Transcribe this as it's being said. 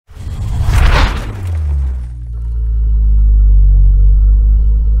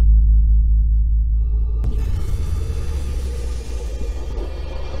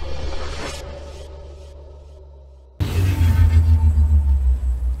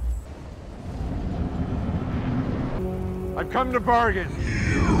I've come to bargain.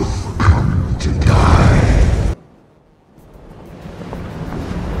 You've come to die.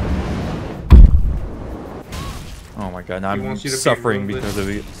 Oh my god, now I'm suffering because of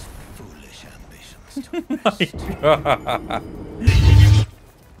it. Foolish ambitions. Oh my god.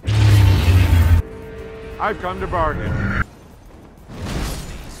 I've come to bargain.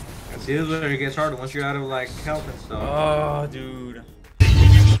 See, this is where it gets harder once you're out of like health and stuff. Oh, dude.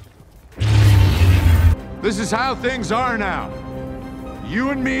 This is how things are now.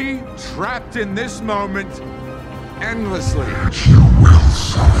 You and me trapped in this moment endlessly. You will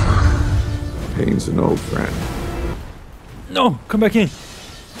suffer. Pain's an old friend. No, come back in.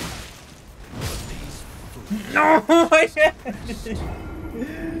 No, my god.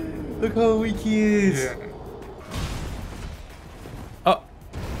 Look how weak he is. Yeah. Oh.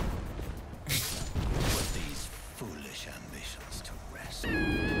 Put these foolish ambitions to rest.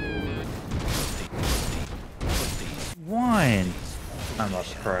 One. I'm about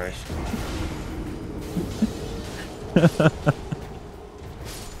to cry.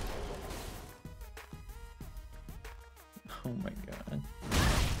 Oh my god.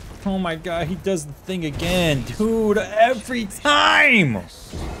 Oh my god, he does the thing again, dude, every time!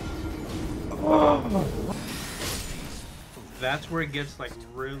 Oh. That's where it gets like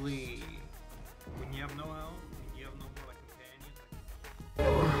really when you have no health, when you have no more like companions.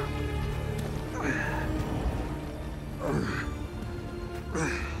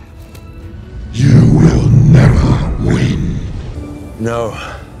 You will never win. No.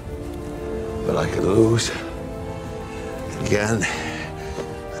 But I could lose. Again.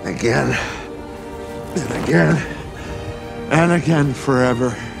 And again. And again. And again forever.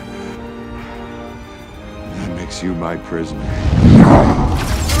 That makes you my prisoner.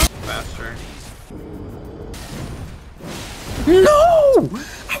 Faster. No!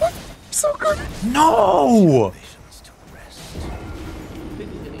 So good! No!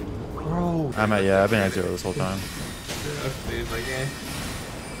 Bro. I've been at 0 this whole time. Dude, like, yeah.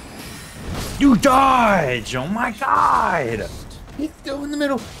 You dodge! Oh my god! He's still in the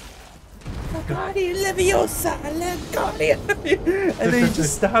middle. Lagati Leviosa, Lagati. And then he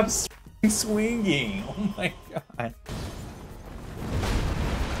just stops swinging. Oh my god.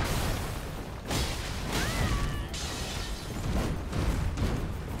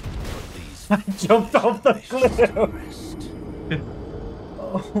 I jumped off the cliff.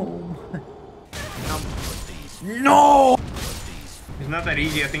 Oh my. No! It's not that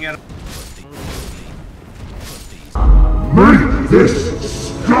easy. I think I. Make this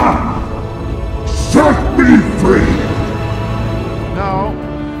stop! Set me free! No.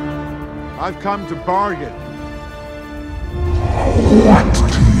 I've come to bargain. What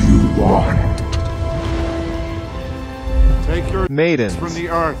do you want? Take your Maidens from the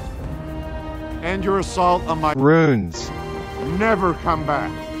earth. End your assault on my runes. Never come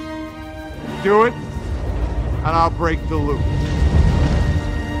back. Do it, and I'll break the loop.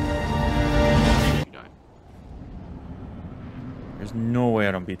 There's no way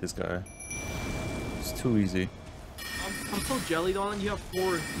I don't beat this guy. It's too easy. I'm so jellied on. You have 4 2s.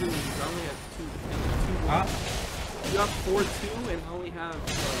 I only have 2. And 2 Huh? You have 4 2, and I only have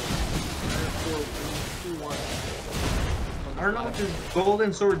 4 2 1. I don't know what this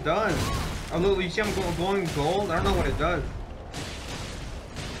golden sword does. Oh look, you see I'm going gold? I don't know what it does.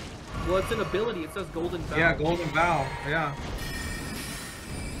 Well, it's an ability. It says golden bow. Yeah, golden bow. Yeah.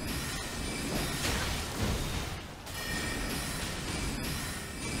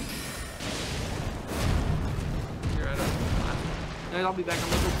 Here, I don't. And I'll be back. I'm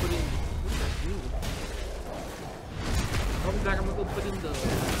gonna go put in. What did I do? I'll be back. I'm gonna go put in the.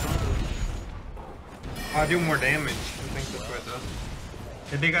 I'll do more damage. I think that's what it does.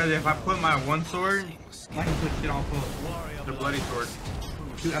 I think if I put my one sword, I can put shit off of the bloody sword.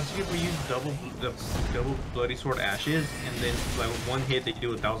 Dude, I see if we use double bloody sword ashes, and then like one hit they do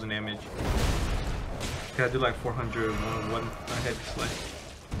 1,000 damage. Cause I do like 400 one hit slay.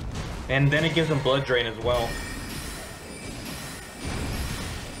 And then it gives them blood drain as well.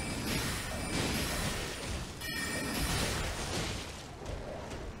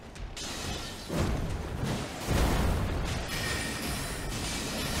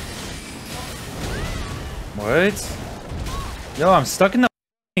 What? Yo, I'm stuck in the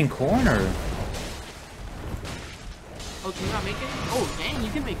f***ing corner. Oh, can you not make it? Oh, dang,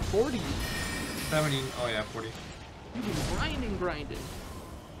 you can make 40. 70. Oh yeah, 40. You can grinding.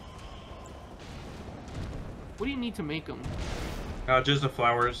 What do you need to make them? Just the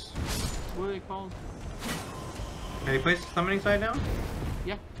flowers. What are they called? Can you place the summoning side now?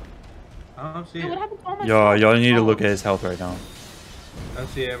 Yeah. I don't see Hey, what it. happened to all my Yo, stuff? y'all need to Oh. look at his health right now. I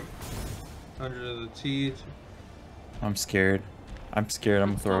see him. Under the teeth. I'm scared. I'm scared. I'm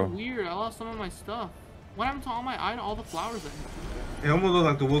gonna That's throw. so weird. I lost some of my stuff. What happened to all the flowers I had? It almost looks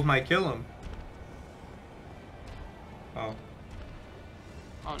like the wolf might kill him. Oh.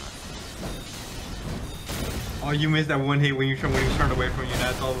 Oh no. Oh, you missed that one hit when he turned away from you.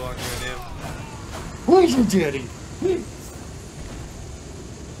 That's all on you and him. Who's your daddy? It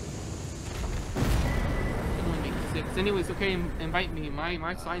only makes 6. Anyways, okay, invite me.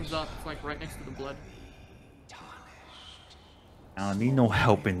 My sign's up. It's like right next to the blood. I don't need no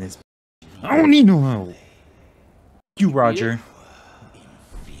help in this. I don't need no help. You, Roger.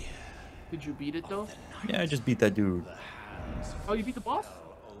 Did you beat it though? Yeah, I just beat that dude. Oh, you beat the boss?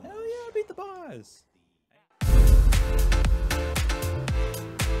 Hell yeah, I beat the boss.